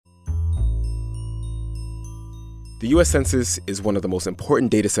The U.S. Census is one of the most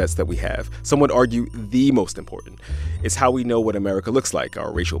important data sets that we have. Some would argue the most important. It's how we know what America looks like,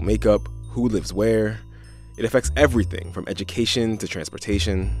 our racial makeup, who lives where. It affects everything from education to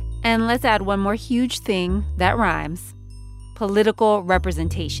transportation. And let's add one more huge thing that rhymes: political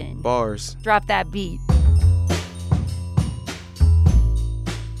representation. Bars. Drop that beat.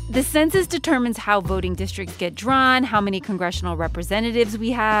 The census determines how voting districts get drawn, how many congressional representatives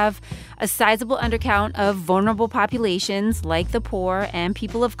we have. A sizable undercount of vulnerable populations like the poor and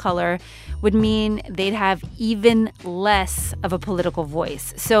people of color would mean they'd have even less of a political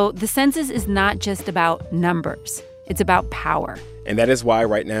voice. So the census is not just about numbers. It's about power. And that is why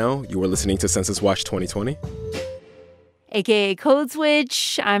right now you are listening to Census Watch 2020. AKA Code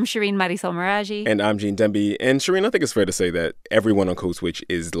Switch. I'm Shireen Marisol Meraji. And I'm Gene Demby. And Shireen, I think it's fair to say that everyone on Code Switch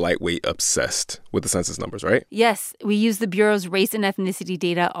is lightweight obsessed with the census numbers, right? Yes, we use the Bureau's race and ethnicity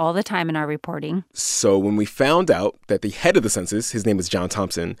data all the time in our reporting. So when we found out that the head of the census, his name is John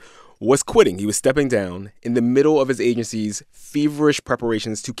Thompson, was quitting, he was stepping down in the middle of his agency's feverish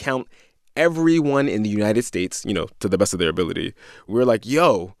preparations to count everyone in the United States, to the best of their ability, we were like,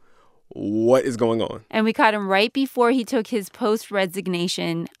 yo, what is going on? And we caught him right before he took his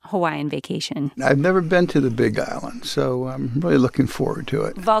post-resignation Hawaiian vacation. I've never been to the Big Island, so I'm really looking forward to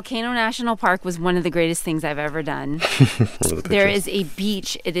it. Volcano National Park was one of the greatest things I've ever done. There is a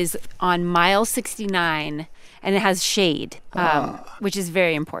beach. It is on mile 69, and it has shade, which is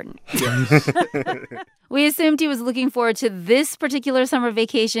very important. Yes. We assumed he was looking forward to this particular summer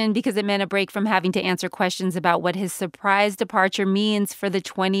vacation because it meant a break from having to answer questions about what his surprise departure means for the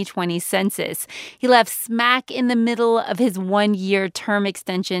 2020 census. He left smack in the middle of his one-year term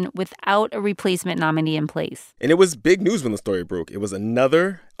extension without a replacement nominee in place. And it was big news when the story broke. It was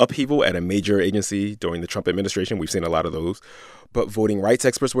another upheaval at a major agency during the Trump administration. We've seen a lot of those. But voting rights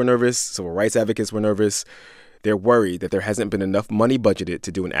experts were nervous. Civil rights advocates were nervous. They're worried that there hasn't been enough money budgeted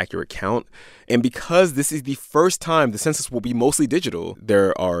to do an accurate count. And because this is the first time the census will be mostly digital,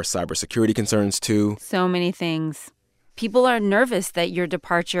 there are cybersecurity concerns too. So many things. People are nervous that your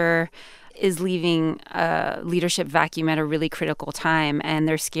departure is leaving a leadership vacuum at a really critical time, and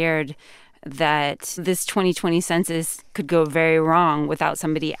they're scared that this 2020 census could go very wrong without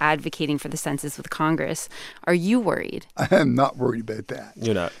somebody advocating for the census with Congress. Are you worried? I am not worried about that.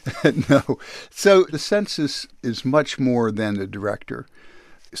 You're not? No. So the census is much more than the director.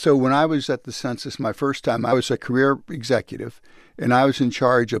 So when I was at the census my first time, I was a career executive, and I was in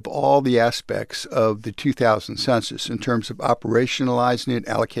charge of all the aspects of the 2000 census in terms of operationalizing it,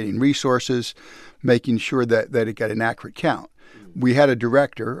 allocating resources, making sure that it got an accurate count. We had a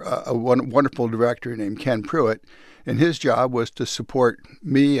director, a wonderful director named Ken Pruitt, and his job was to support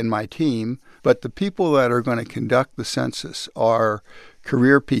me and my team. But the people that are going to conduct the census are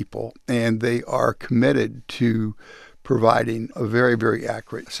career people, and they are committed to providing a very, very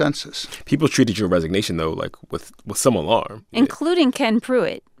accurate census. People treated your resignation, though, like with some alarm. Including Ken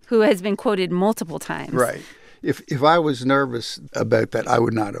Pruitt, who has been quoted multiple times. Right. If I was nervous about that, I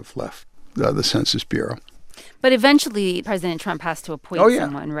would not have left the Census Bureau. But eventually, President Trump has to appoint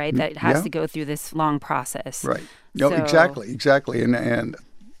someone, right, that has to go through this long process. Right. No, exactly. And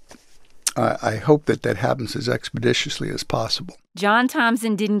I hope that happens as expeditiously as possible. John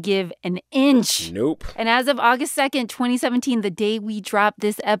Thompson didn't give an inch. Nope. And as of August 2nd, 2017, the day we dropped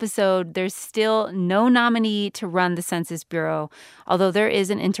this episode, there's still no nominee to run the Census Bureau, although there is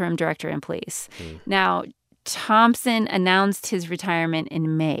an interim director in place. Now, Thompson announced his retirement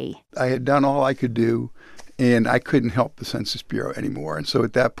in May. I had done all I could do, and I couldn't help the Census Bureau anymore. And so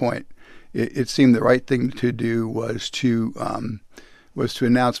at that point, it seemed the right thing to do was to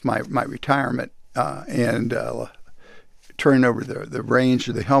announce my retirement and turn over the reins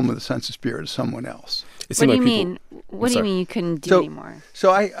or the helm of the Census Bureau to someone else. What do you mean? What do you mean you couldn't do anymore?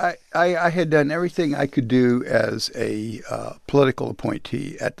 So I had done everything I could do as a political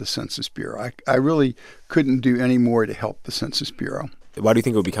appointee at the Census Bureau. I really couldn't do any more to help the Census Bureau. Why do you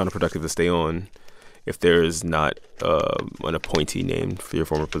think it would be counterproductive to stay on if there is not an appointee named for your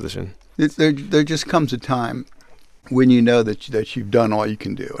former position? There just comes a time when you know that you've done all you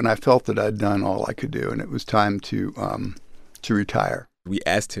can do. And I felt that I'd done all I could do, and it was time to retire. We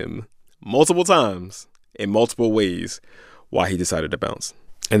asked him multiple times in multiple ways why he decided to bounce.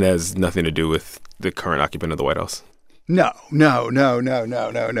 And that has nothing to do with the current occupant of the White House. No.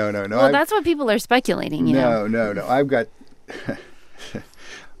 Well, that's what people are speculating, you know. No. I've got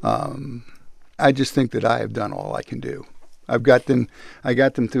I just think that I have done all I can do. I got them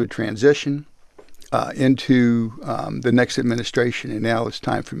through a transition into the next administration, and now it's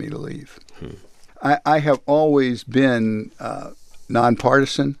time for me to leave. I have always been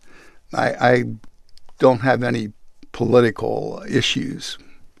nonpartisan. I don't have any political issues.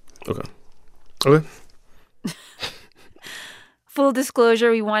 Okay. Full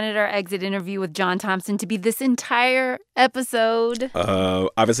disclosure, we wanted our exit interview with John Thompson to be this entire episode.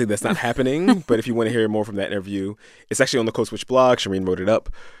 Obviously, that's not happening. But if you want to hear more from that interview, it's actually on the Code Switch blog. Shireen wrote it up.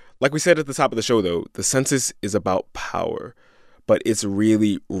 Like we said at the top of the show, though, the census is about power. But it's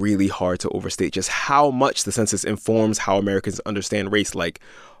really, really hard to overstate just how much the census informs how Americans understand race, like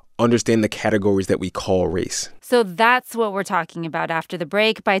understand the categories that we call race. So that's what we're talking about after the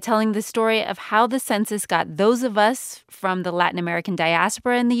break by telling the story of how the census got those of us from the Latin American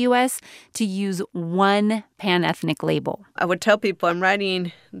diaspora in the U.S. to use one pan-ethnic label. I would tell people I'm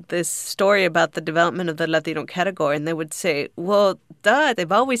writing this story about the development of the Latino category, and they would say, well, duh,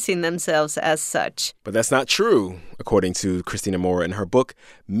 they've always seen themselves as such. But that's not true, according to Christina Mora in her book,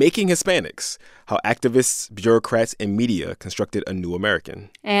 Making Hispanics, How Activists, Bureaucrats, and Media Constructed a New American.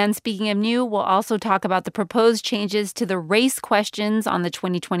 And speaking of new, we'll also talk about the proposed changes to the race questions on the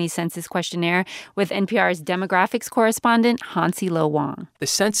 2020 Census Questionnaire with NPR's demographics correspondent, Hansi Lo Wang. The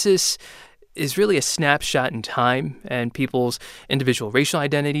census is really a snapshot in time, and people's individual racial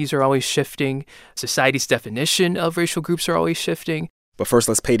identities are always shifting. Society's definition of racial groups are always shifting. But first,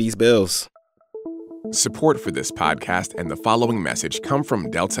 let's pay these bills. Support for this podcast and the following message come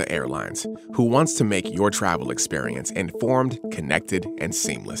from Delta Airlines, who wants to make your travel experience informed, connected, and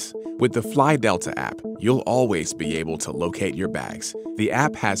seamless. With the Fly Delta app, you'll always be able to locate your bags. The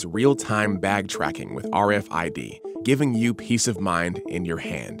app has real-time bag tracking with RFID, giving you peace of mind in your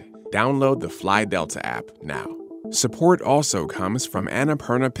hand. Download the Fly Delta app now. Support also comes from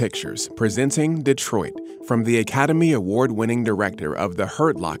Annapurna Pictures, presenting Detroit. From the Academy Award-winning director of The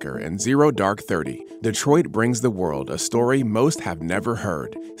Hurt Locker and Zero Dark 30, Detroit brings the world a story most have never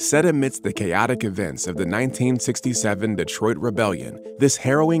heard. Set amidst the chaotic events of the 1967 Detroit Rebellion, this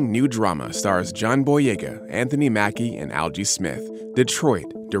harrowing new drama stars John Boyega, Anthony Mackie, and Algie Smith.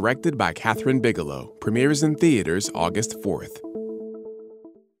 Detroit, directed by Catherine Bigelow, premieres in theaters August 4th.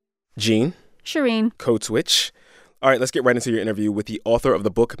 Gene. Shireen. Code Switch. All right, let's get right into your interview with the author of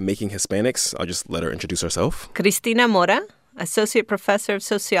the book, Making Hispanics. I'll just let her introduce herself. Christina Mora, Associate Professor of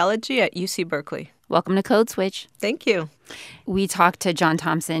Sociology at UC Berkeley. Welcome to Code Switch. Thank you. We talked to John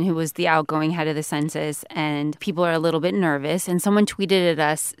Thompson, who was the outgoing head of the census, and people are a little bit nervous. And someone tweeted at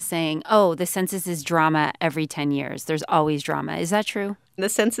us saying, oh, the census is drama every 10 years. There's always drama. Is that true? The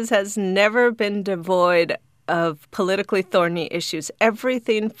census has never been devoid of politically thorny issues.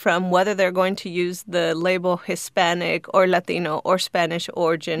 Everything from whether they're going to use the label Hispanic or Latino or Spanish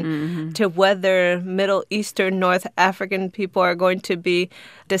origin to whether Middle Eastern, North African people are going to be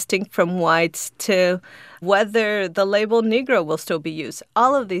distinct from whites to whether the label Negro will still be used.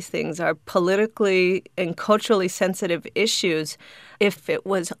 All of these things are politically and culturally sensitive issues. If it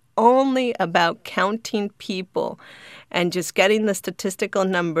was only about counting people and just getting the statistical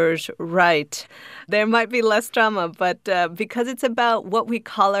numbers right, there might be less drama. But because it's about what we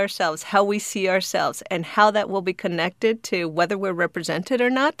call ourselves, how we see ourselves, and how that will be connected to whether we're represented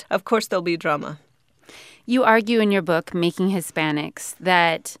or not, of course there'll be drama. You argue in your book, Making Hispanics,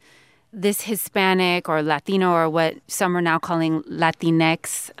 that this Hispanic or Latino or what some are now calling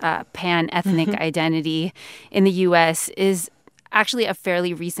Latinx pan-ethnic identity in the U.S. is actually a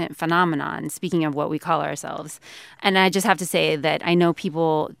fairly recent phenomenon, speaking of what we call ourselves. And I just have to say that I know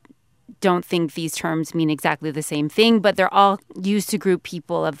people don't think these terms mean exactly the same thing, but they're all used to group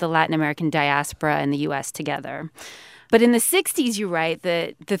people of the Latin American diaspora in the U.S. together. But in the 60s, you write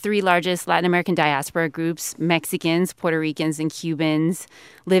that the three largest Latin American diaspora groups, Mexicans, Puerto Ricans, and Cubans,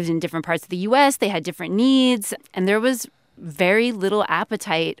 lived in different parts of the U.S. They had different needs, and there was very little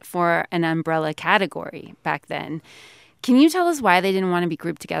appetite for an umbrella category back then. Can you tell us why they didn't want to be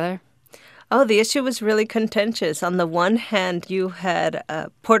grouped together? Oh, the issue was really contentious. On the one hand, you had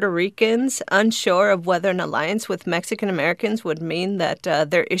Puerto Ricans unsure of whether an alliance with Mexican Americans would mean that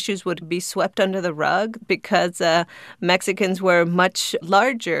their issues would be swept under the rug because Mexicans were much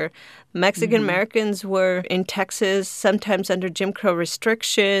larger. Mexican Americans were in Texas, sometimes under Jim Crow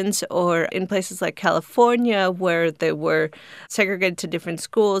restrictions, or in places like California where they were segregated to different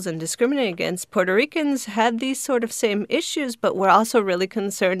schools and discriminated against. Puerto Ricans had these sort of same issues, but were also really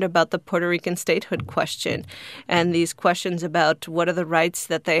concerned about the Puerto Rican statehood question and these questions about what are the rights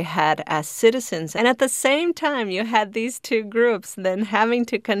that they had as citizens. And at the same time, you had these two groups then having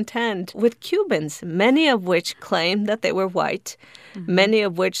to contend with Cubans, many of which claimed that they were white, many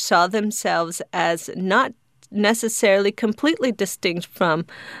of which saw themselves as not necessarily completely distinct from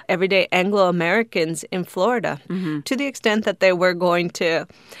everyday Anglo-Americans in Florida, to the extent that they were going to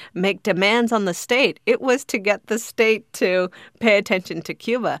make demands on the state. It was to get the state to pay attention to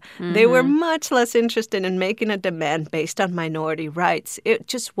Cuba. They were much less interested in making a demand based on minority rights. It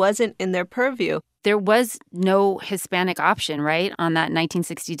just wasn't in their purview. There was no Hispanic option, right, on that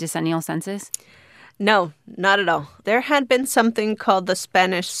 1960 decennial census? No, not at all. There had been something called the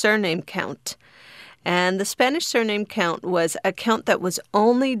Spanish surname count. And the Spanish surname count was a count that was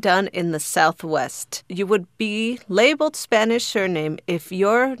only done in the Southwest. You would be labeled Spanish surname if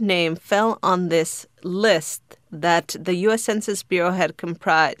your name fell on this list that the U.S. Census Bureau had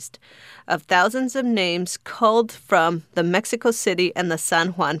comprised of thousands of names culled from the Mexico City and the San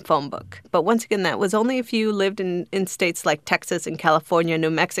Juan phone book. But once again, that was only if you lived in states like Texas and California,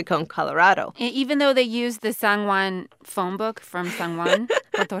 New Mexico, and Colorado. Even though they used the San Juan phone book from San Juan,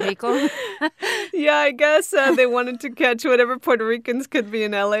 Puerto Rico? Yeah, I guess they wanted to catch whatever Puerto Ricans could be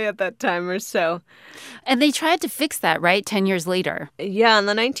in L.A. at that time or so. And they tried to fix that, right, 10 years later? Yeah, on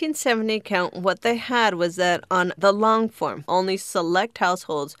the 1970 count, what they had was that on the long form, only select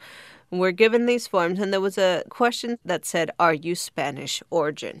households were given these forms, and there was a question that said, "Are you Spanish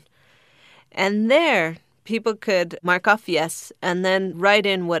origin?" And there, people could mark off yes and then write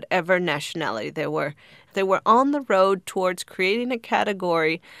in whatever nationality they were. They were on the road towards creating a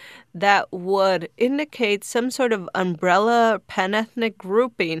category that would indicate some sort of umbrella pan-ethnic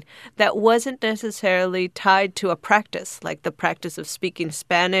grouping that wasn't necessarily tied to a practice, like the practice of speaking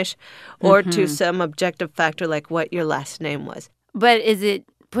Spanish, or to some objective factor like what your last name was. But is it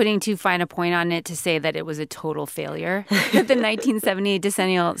putting too fine a point on it to say that it was a total failure? That the 1970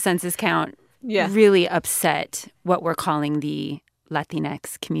 decennial census count really upset what we're calling the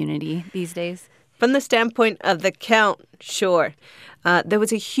Latinx community these days? From the standpoint of the count, sure. There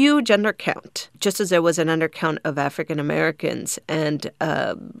was a huge undercount, just as there was an undercount of African Americans and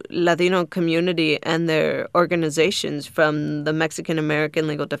Latino community and their organizations, from the Mexican American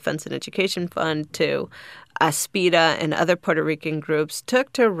Legal Defense and Education Fund to Aspida and other Puerto Rican groups,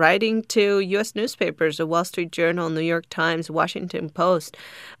 took to writing to U.S. newspapers, the Wall Street Journal, New York Times, Washington Post,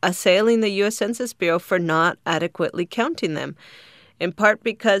 assailing the U.S. Census Bureau for not adequately counting them. In part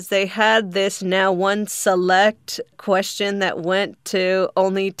because they had this now one select question that went to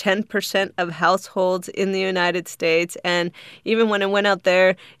only 10% of households in the United States. And even when it went out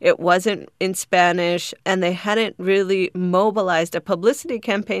there, it wasn't in Spanish. And they hadn't really mobilized a publicity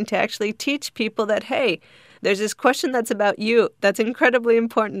campaign to actually teach people that, hey, there's this question that's about you, that's incredibly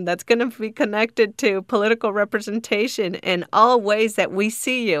important, that's going to be connected to political representation in all ways that we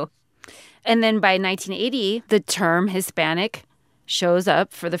see you. And then by 1980, the term Hispanic shows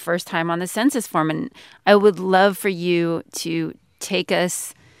up for the first time on the census form. And I would love for you to take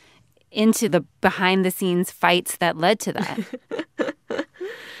us into the behind-the-scenes fights that led to that.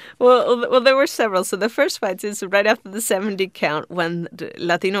 Well, there were several. So the first fight is right after the 70 count, when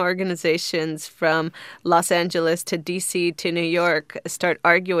Latino organizations from Los Angeles to D.C. to New York start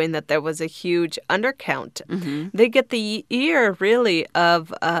arguing that there was a huge undercount. They get the ear, really,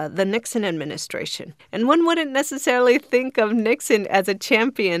 of the Nixon administration. And one wouldn't necessarily think of Nixon as a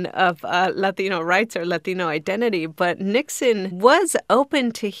champion of Latino rights or Latino identity, but Nixon was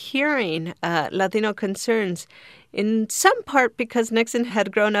open to hearing Latino concerns, in some part because Nixon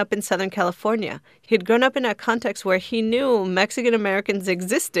had grown up in Southern California. He'd grown up in a context where he knew Mexican Americans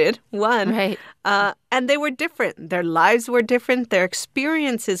existed, Right. And they were different. Their lives were different. Their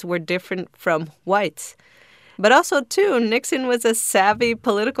experiences were different from whites. But also, too, Nixon was a savvy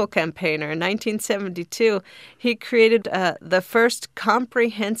political campaigner. In 1972, he created the first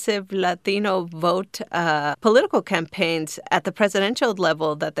comprehensive Latino vote political campaigns at the presidential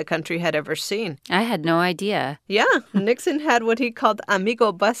level that the country had ever seen. I had no idea. Yeah, Nixon had what he called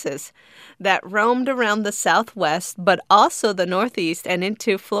amigo buses that roamed around the Southwest, but also the Northeast and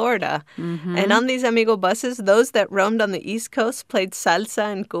into Florida. And on these amigo buses, those that roamed on the East Coast played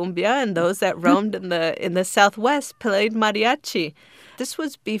salsa and cumbia, and those that roamed in the Southwest played mariachi. This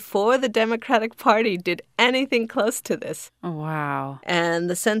was before the Democratic Party did anything close to this. Wow. And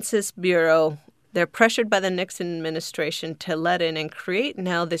the Census Bureau, they're pressured by the Nixon administration to let in and create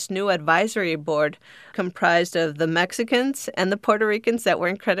now this new advisory board comprised of the Mexicans and the Puerto Ricans that were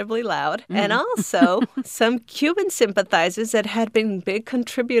incredibly loud, and also some Cuban sympathizers that had been big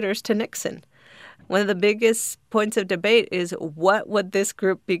contributors to Nixon. One of the biggest points of debate is, what would this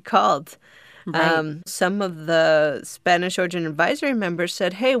group be called? Right. Some of the Spanish origin advisory members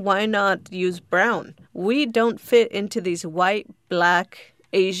said, hey, why not use brown? We don't fit into these white, black,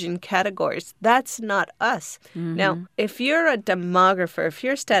 Asian categories. That's not us. Now, if you're a demographer, if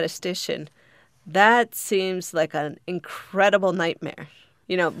you're a statistician, That seems like an incredible nightmare.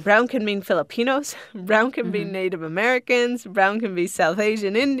 You know, brown can mean Filipinos, brown can be Native Americans, brown can be South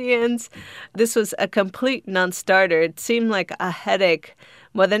Asian Indians. This was a complete non-starter. It seemed like a headache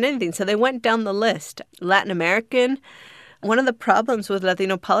more than anything. So they went down the list. Latin American. One of the problems with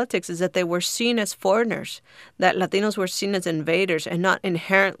Latino politics is that they were seen as foreigners, that Latinos were seen as invaders and not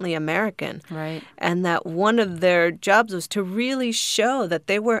inherently American. Right. And that one of their jobs was to really show that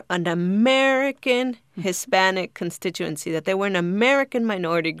they were an American Hispanic constituency, that they were an American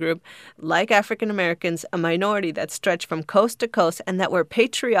minority group, like African Americans, a minority that stretched from coast to coast and that were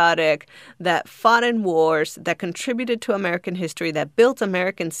patriotic, that fought in wars, that contributed to American history, that built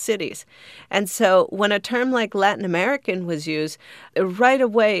American cities. And so when a term like Latin American was used, right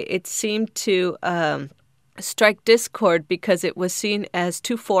away it seemed to strike discord because it was seen as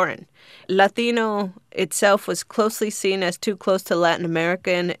too foreign. Latino itself was closely seen as too close to Latin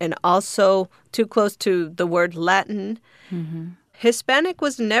American and also too close to the word Latin. Hispanic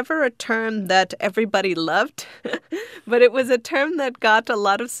was never a term that everybody loved, but it was a term that got a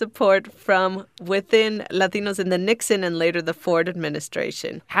lot of support from within Latinos in the Nixon and later the Ford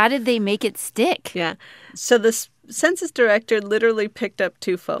administration. How did they make it stick? Yeah. So the census director literally picked up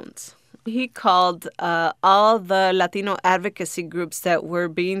 2 phones. He called all the Latino advocacy groups that were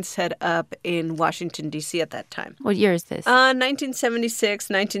being set up in Washington, D.C. at that time. What year is this?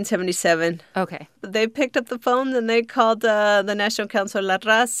 1976, 1977. Okay. They picked up the phone and they called the National Council of La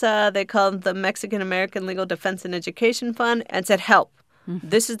Raza. They called the Mexican American Legal Defense and Education Fund and said, help.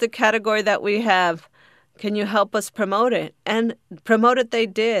 This is the category that we have. Can you help us promote it? And promote it they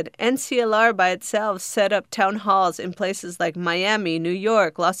did. NCLR by itself set up town halls in places like Miami, New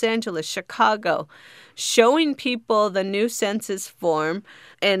York, Los Angeles, Chicago, showing people the new census form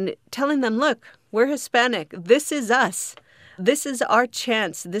and telling them, look, we're Hispanic. This is us. This is our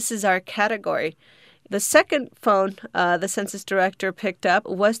chance. This is our category. The second phone the census director picked up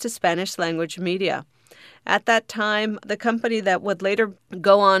was to Spanish language media. At that time, the company that would later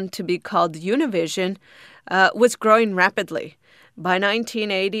go on to be called Univision was growing rapidly. By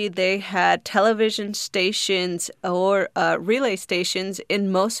 1980, they had television stations or relay stations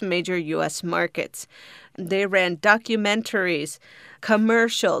in most major U.S. markets. They ran documentaries,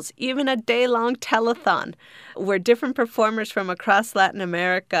 commercials, even a day-long telethon where different performers from across Latin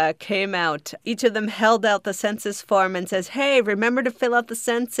America came out. Each of them held out the census form and says, hey, remember to fill out the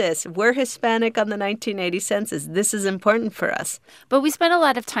census. We're Hispanic on the 1980 census. This is important for us. But we spent a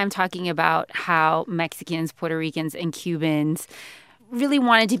lot of time talking about how Mexicans, Puerto Ricans, and Cubans really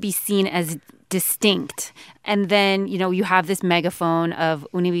wanted to be seen as distinct. And then, you know, you have this megaphone of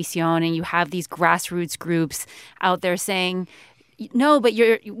Univision and you have these grassroots groups out there saying, no, but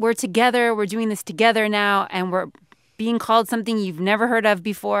we're together, we're doing this together now, and we're being called something you've never heard of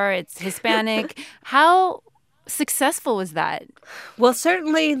before. It's Hispanic. How successful was that? Well,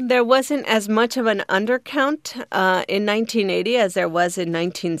 certainly there wasn't as much of an undercount in 1980 as there was in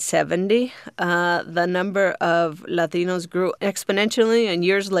 1970. The number of Latinos grew exponentially, and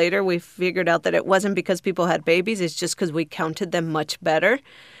years later we figured out that it wasn't because people had babies, it's just because we counted them much better.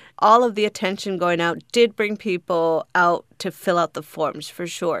 All of the attention going out did bring people out to fill out the forms, for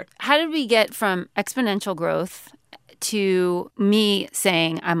sure. How did we get from exponential growth to me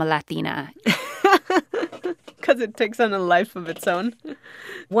saying I'm a Latina? Because it takes on a life of its own.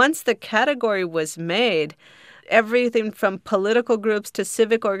 Once the category was made, everything from political groups to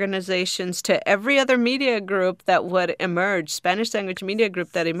civic organizations to every other media group that would emerge, Spanish language media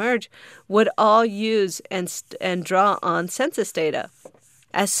group that emerged, would all use and draw on census data.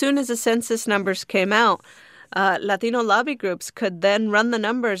 As soon as the census numbers came out, Latino lobby groups could then run the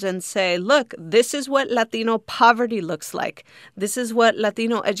numbers and say, look, this is what Latino poverty looks like. This is what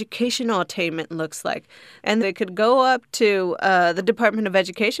Latino educational attainment looks like. And they could go up to the Department of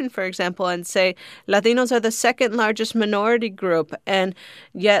Education, for example, and say, Latinos are the second largest minority group. And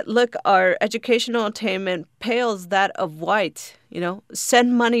yet, look, our educational attainment pales that of whites. You know,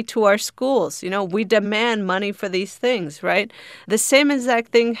 send money to our schools. You know, we demand money for these things, right? The same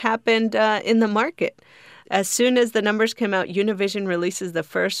exact thing happened in the market. As soon as the numbers came out, Univision releases the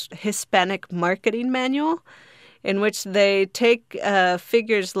first Hispanic marketing manual in which they take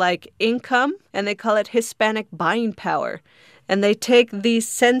figures like income and they call it Hispanic buying power. And they take these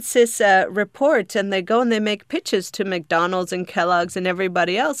census reports and they go and they make pitches to McDonald's and Kellogg's and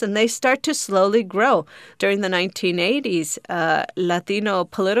everybody else. And they start to slowly grow. During the 1980s, Latino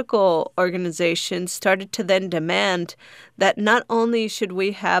political organizations started to then demand that not only should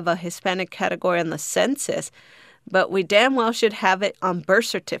we have a Hispanic category on the census, but we damn well should have it on birth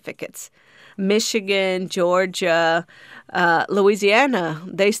certificates. Michigan, Georgia, Louisiana,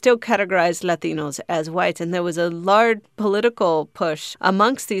 they still categorize Latinos as whites. And there was a large political push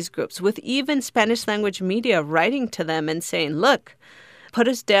amongst these groups, with even Spanish language media writing to them and saying, look, put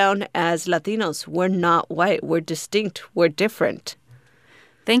us down as Latinos. We're not white. We're distinct. We're different.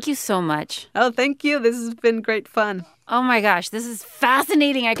 Thank you so much. Oh, thank you. This has been great fun. Oh my gosh, this is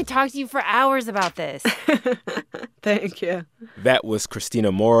fascinating. I could talk to you for hours about this. Thank you. That was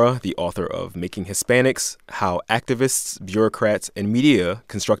Christina Mora, the author of Making Hispanics, How Activists, Bureaucrats, and Media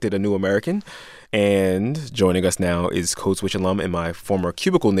Constructed a New American. And joining us now is Code Switch alum and my former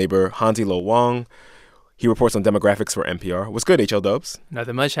cubicle neighbor, Hansi Lo Wang. He reports on demographics for NPR. What's good, HL Dubs?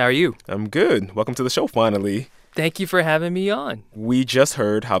 Nothing much. How are you? I'm good. Welcome to the show, finally. Thank you for having me on. We just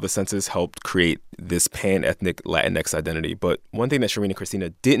heard how the census helped create this pan-ethnic Latinx identity, but one thing that Shireen and Christina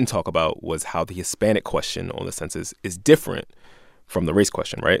didn't talk about was how the Hispanic question on the census is different from the race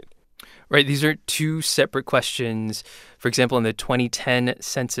question, right? Right. These are two separate questions. For example, in the 2010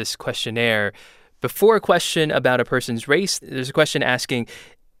 census questionnaire, before a question about a person's race, there's a question asking,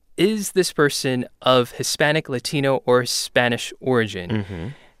 is this person of Hispanic, Latino, or Spanish origin? Mm-hmm.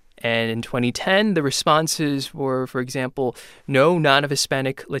 And in 2010, the responses were, for example, no, not of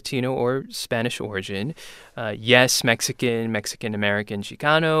Hispanic, Latino, or Spanish origin. Yes, Mexican, Mexican-American,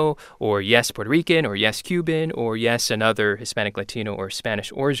 Chicano, or yes, Puerto Rican, or yes, Cuban, or yes, another Hispanic, Latino, or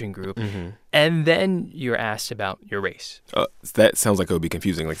Spanish origin group. Mm-hmm. And then you're asked about your race. That sounds like it would be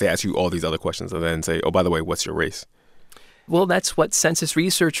confusing. Like they ask you all these other questions and then say, oh, by the way, what's your race? Well, that's what census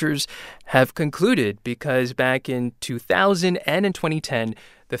researchers have concluded, because back in 2000 and in 2010,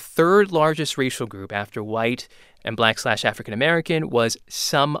 the third largest racial group after white and Black/African American was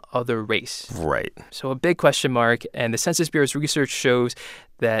some other race. Right. So a big question mark. And the Census Bureau's research shows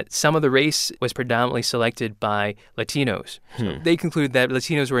that some of the race was predominantly selected by Latinos. So they concluded that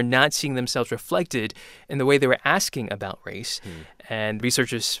Latinos were not seeing themselves reflected in the way they were asking about race. And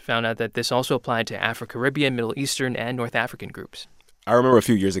researchers found out that this also applied to Afro-Caribbean, Middle Eastern, and North African groups. I remember a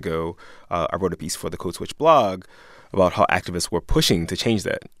few years ago, I wrote a piece for the Code Switch blog about how activists were pushing to change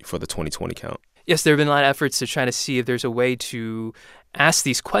that for the 2020 count. Yes, there have been a lot of efforts to try to see if there's a way to ask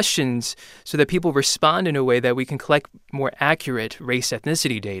these questions so that people respond in a way that we can collect more accurate race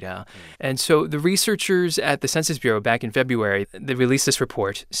ethnicity data. And so the researchers at the Census Bureau back in February, they released this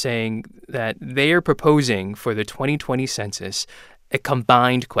report saying that they are proposing for the 2020 census a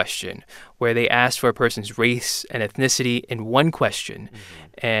combined question where they asked for a person's race and ethnicity in one question,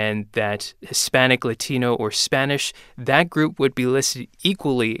 and that Hispanic, Latino, or Spanish, that group would be listed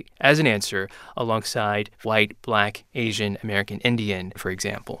equally as an answer alongside white, Black, Asian, American Indian, for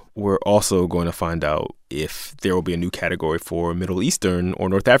example. We're also going to find out if there will be a new category for Middle Eastern or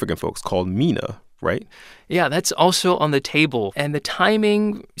North African folks called MENA, right? Yeah, that's also on the table. And the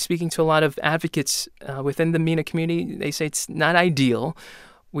timing, speaking to a lot of advocates within the MENA community, they say it's not ideal.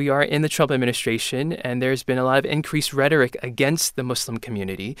 We are in the Trump administration, and there's been a lot of increased rhetoric against the Muslim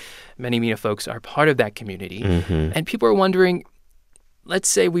community. Many MENA folks are part of that community. And people are wondering, let's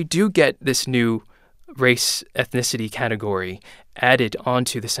say we do get this new race ethnicity category added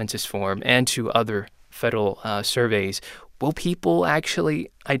onto the census form and to other federal surveys. Will people actually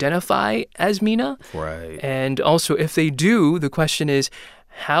identify as MENA? Right. And also, if they do, the question is,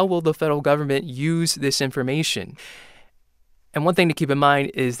 how will the federal government use this information? And one thing to keep in mind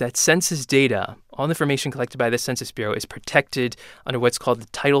is that census data, all the information collected by the Census Bureau, is protected under what's called the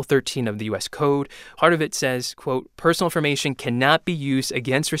Title 13 of the U.S. Code. Part of it says, quote, personal information cannot be used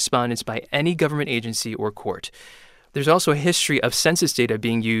against respondents by any government agency or court. There's also a history of census data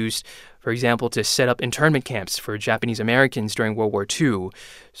being used, for example, to set up internment camps for Japanese Americans during World War II.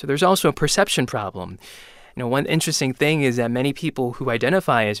 So there's also a perception problem. You know, one interesting thing is that many people who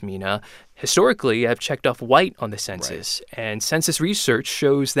identify as MENA historically have checked off white on the census. Right. And census research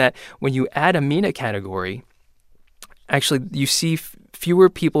shows that when you add a MENA category, actually you see fewer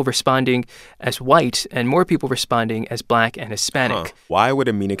people responding as white and more people responding as Black and Hispanic. Why would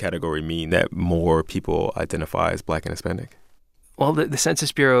a MENA category mean that more people identify as Black and Hispanic? Well, the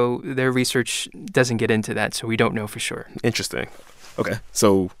Census Bureau, their research doesn't get into that, so we don't know for sure. Interesting. Okay.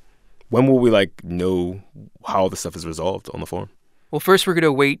 So when will we know how the stuff is resolved on the form? Well, first we're going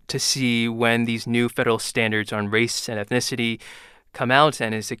to wait to see when these new federal standards on race and ethnicity come out,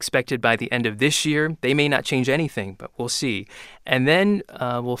 and is expected by the end of this year. They may not change anything, but we'll see. And then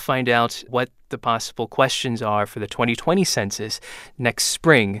we'll find out what the possible questions are for the 2020 census next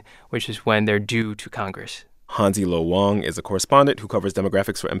spring, which is when they're due to Congress. Hansi Lo Wang is a correspondent who covers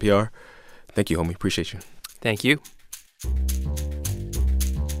demographics for NPR. Thank you, homie. Appreciate you. Thank you.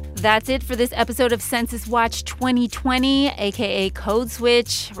 That's it for this episode of Census Watch 2020, aka Code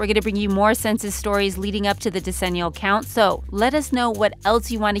Switch. We're going to bring you more census stories leading up to the decennial count. So let us know what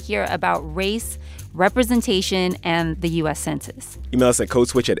else you want to hear about race, representation, and the U.S. Census. Email us at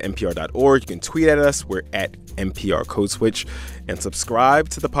codeswitch@npr.org. You can tweet at us. We're at NPR Code Switch. And subscribe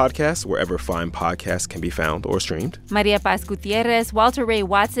to the podcast wherever fine podcasts can be found or streamed. Maria Paz Gutierrez, Walter Ray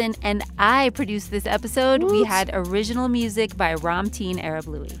Watson, and I produced this episode. We had original music by Ramteen Arab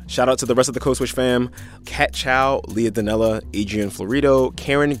Louie. Shout out to the rest of the Code Switch fam. Kat Chow, Leah Danella, Adrian Florido,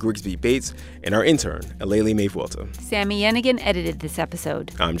 Karen Grigsby Bates, and our intern, Aleli Mae Vuelta. Sammy Yennigan edited this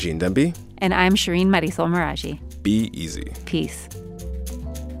episode. I'm Gene Demby. And I'm Shireen Marisol Meraji. Be easy. Peace.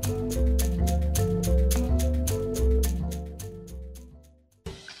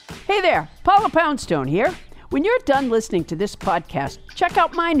 Hey there, Paula Poundstone here. When you're done listening to this podcast, check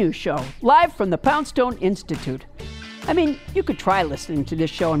out my new show, Live from the Poundstone Institute. I mean, you could try listening to this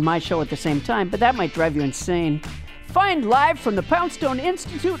show and my show at the same time, but that might drive you insane. Find Live from the Poundstone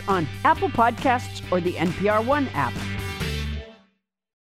Institute on Apple Podcasts or the NPR One app.